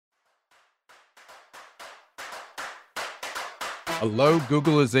Hello,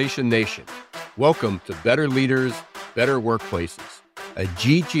 Googleization Nation. Welcome to Better Leaders, Better Workplaces, a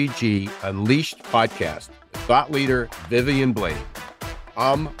GGG Unleashed podcast with thought leader Vivian Blade.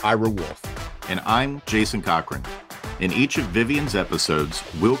 I'm Ira Wolf. And I'm Jason Cochran. In each of Vivian's episodes,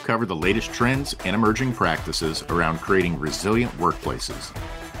 we'll cover the latest trends and emerging practices around creating resilient workplaces.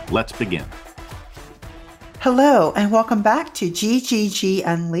 Let's begin. Hello, and welcome back to GGG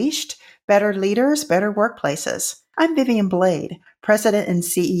Unleashed, Better Leaders, Better Workplaces. I'm Vivian Blade, President and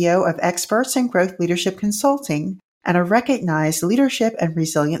CEO of Experts in Growth Leadership Consulting and a recognized leadership and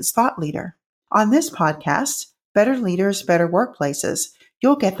resilience thought leader. On this podcast, Better Leaders, Better Workplaces,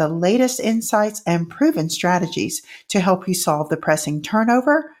 you'll get the latest insights and proven strategies to help you solve the pressing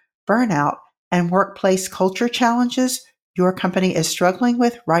turnover, burnout, and workplace culture challenges your company is struggling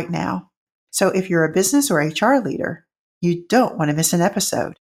with right now. So if you're a business or HR leader, you don't want to miss an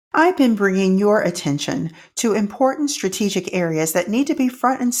episode. I've been bringing your attention to important strategic areas that need to be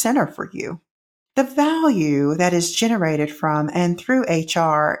front and center for you. The value that is generated from and through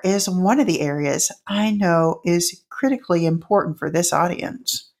HR is one of the areas I know is critically important for this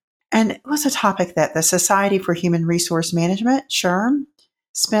audience. And it was a topic that the Society for Human Resource Management, SHRM,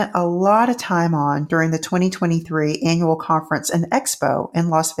 spent a lot of time on during the 2023 annual conference and expo in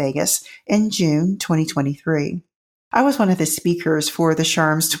Las Vegas in June 2023. I was one of the speakers for the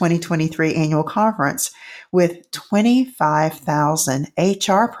SHRM's 2023 annual conference with 25,000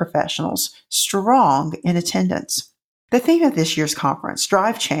 HR professionals strong in attendance. The theme of this year's conference,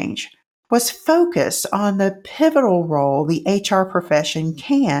 Drive Change, was focused on the pivotal role the HR profession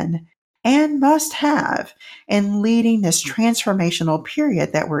can and must have in leading this transformational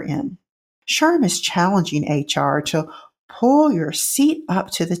period that we're in. SHRM is challenging HR to pull your seat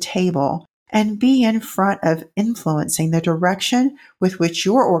up to the table and be in front of influencing the direction with which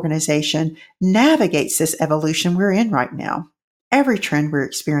your organization navigates this evolution we're in right now. Every trend we're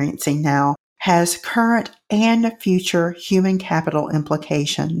experiencing now has current and future human capital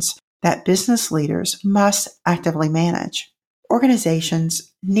implications that business leaders must actively manage.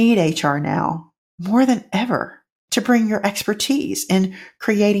 Organizations need HR now more than ever to bring your expertise in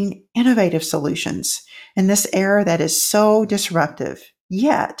creating innovative solutions in this era that is so disruptive,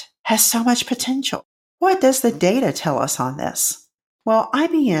 yet has so much potential. What does the data tell us on this? Well,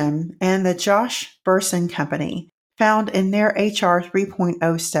 IBM and the Josh Bersin Company found in their HR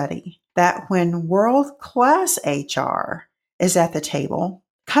 3.0 study that when world-class HR is at the table,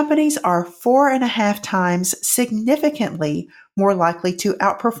 companies are 4.5 times significantly more likely to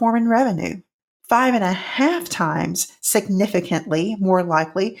outperform in revenue, 5.5 times significantly more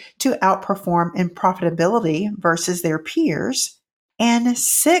likely to outperform in profitability versus their peers, and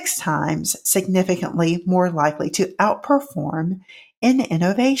 6 times significantly more likely to outperform in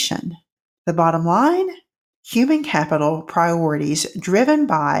innovation. The bottom line? Human capital priorities driven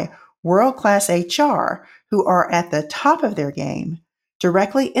by world-class HR who are at the top of their game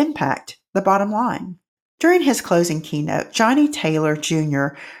directly impact the bottom line. During his closing keynote, Johnny Taylor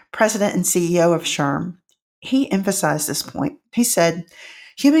Jr., President and CEO of SHRM, he emphasized this point. He said,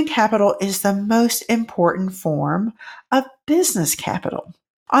 human capital is the most important form of business capital.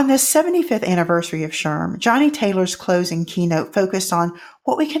 On the 75th anniversary of SHRM, Johnny Taylor's closing keynote focused on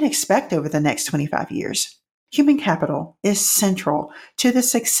what we can expect over the next 25 years. Human capital is central to the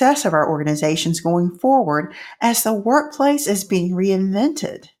success of our organizations going forward as the workplace is being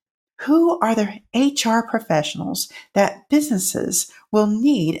reinvented. Who are the HR professionals that businesses will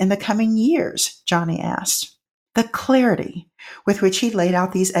need in the coming years? Johnny asked. The clarity with which he laid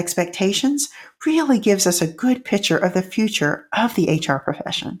out these expectations really gives us a good picture of the future of the HR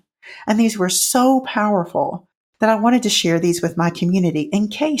profession. And these were so powerful that I wanted to share these with my community in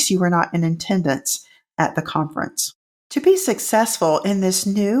case you were not in attendance at the conference. To be successful in this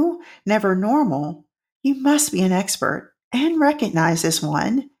new, never normal, you must be an expert and recognized as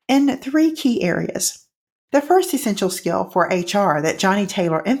one in 3 key areas. The first essential skill for HR that Johnny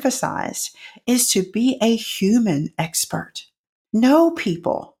Taylor emphasized is to be a human expert. Know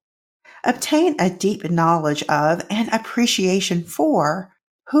people. Obtain a deep knowledge of and appreciation for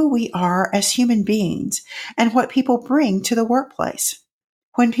who we are as human beings and what people bring to the workplace.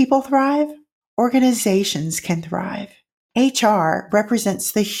 When people thrive, organizations can thrive. HR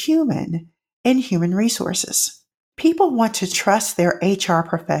represents the human in human resources. People want to trust their HR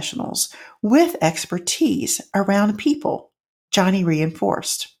professionals with expertise around people, Johnny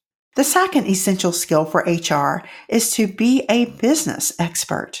reinforced. The second essential skill for HR is to be a business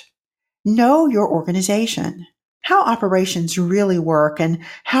expert. Know your organization, how operations really work, and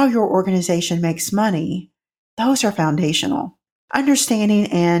how your organization makes money. Those are foundational. Understanding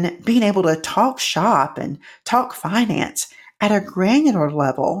and being able to talk shop and talk finance at a granular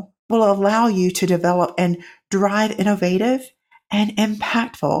level will allow you to develop and drive innovative and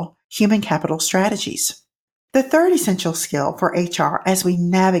impactful human capital strategies. The third essential skill for HR as we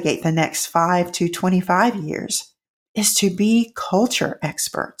navigate the next 5 to 25 years is to be culture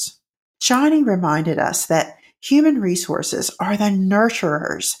experts. Johnny reminded us that human resources are the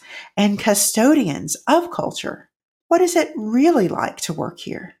nurturers and custodians of culture. What is it really like to work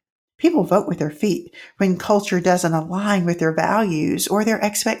here? People vote with their feet when culture doesn't align with their values or their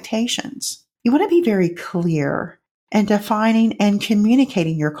expectations. You want to be very clear in defining and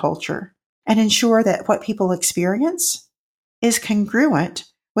communicating your culture and ensure that what people experience is congruent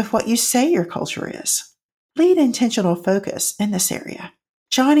with what you say your culture is. Lead intentional focus in this area.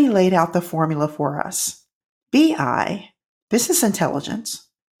 Johnny laid out the formula for us. BI, business intelligence,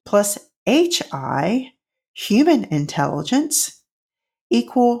 plus HI, human intelligence,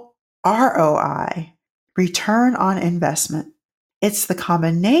 equal ROI, return on investment. It's the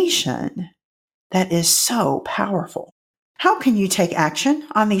combination that is so powerful. How can you take action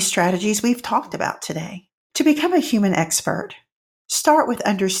on these strategies we've talked about today? To become a human expert, start with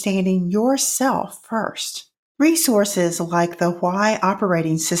understanding yourself first. Resources like the Why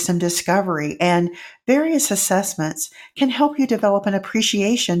Operating System Discovery and various assessments can help you develop an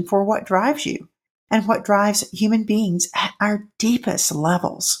appreciation for what drives you and what drives human beings at our deepest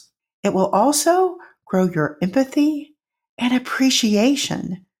levels. It will also grow your empathy and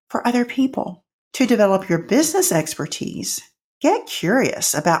appreciation for other people. To develop your business expertise, get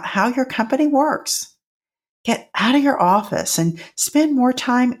curious about how your company works. Get out of your office and spend more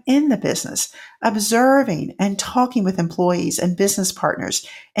time in the business, observing and talking with employees and business partners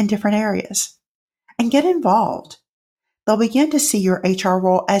in different areas. And get involved. They'll begin to see your HR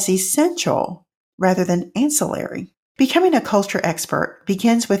role as essential rather than ancillary. Becoming a culture expert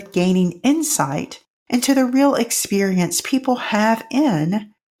begins with gaining insight into the real experience people have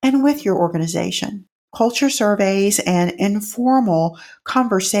in and with your organization. Culture surveys and informal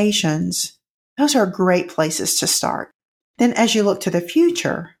conversations, those are great places to start. Then as you look to the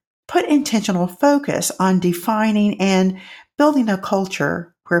future, put intentional focus on defining and building a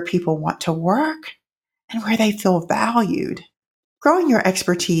culture where people want to work and where they feel valued. Growing your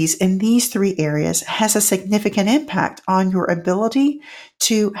expertise in these three areas has a significant impact on your ability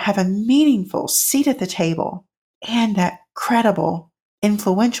to have a meaningful seat at the table and that credible,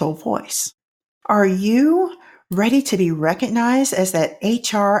 influential voice. Are you ready to be recognized as that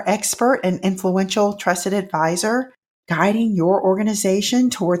HR expert and influential trusted advisor guiding your organization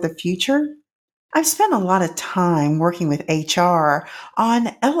toward the future? I've spent a lot of time working with HR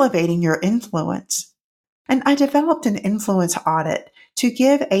on elevating your influence, and I developed an influence audit to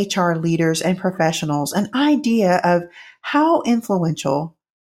give HR leaders and professionals an idea of how influential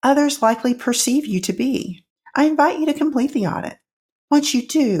others likely perceive you to be. I invite you to complete the audit. Once you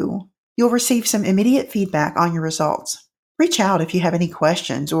do, you'll receive some immediate feedback on your results. Reach out if you have any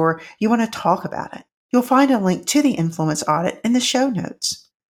questions or you want to talk about it. You'll find a link to the influence audit in the show notes.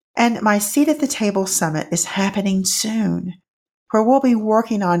 And my Seat at the Table Summit is happening soon, where we'll be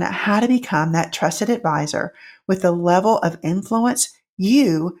working on how to become that trusted advisor with the level of influence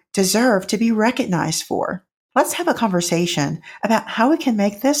you deserve to be recognized for. Let's have a conversation about how we can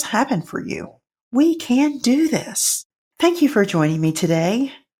make this happen for you. We can do this. Thank you for joining me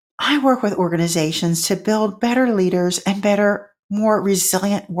today. I work with organizations to build better leaders and better, more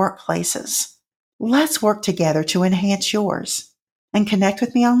resilient workplaces. Let's work together to enhance yours. And connect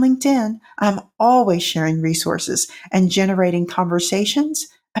with me on LinkedIn. I'm always sharing resources and generating conversations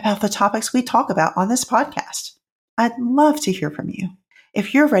about the topics we talk about on this podcast. I'd love to hear from you.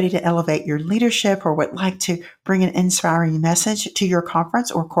 If you're ready to elevate your leadership or would like to bring an inspiring message to your conference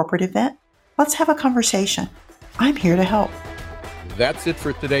or corporate event, let's have a conversation. I'm here to help. That's it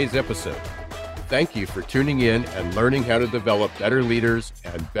for today's episode. Thank you for tuning in and learning how to develop better leaders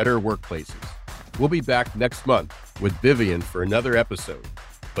and better workplaces. We'll be back next month with Vivian for another episode.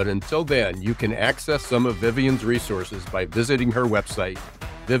 But until then, you can access some of Vivian's resources by visiting her website,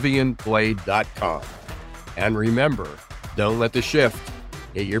 vivianblade.com. And remember, don't let the shift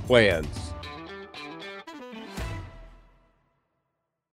hit your plans.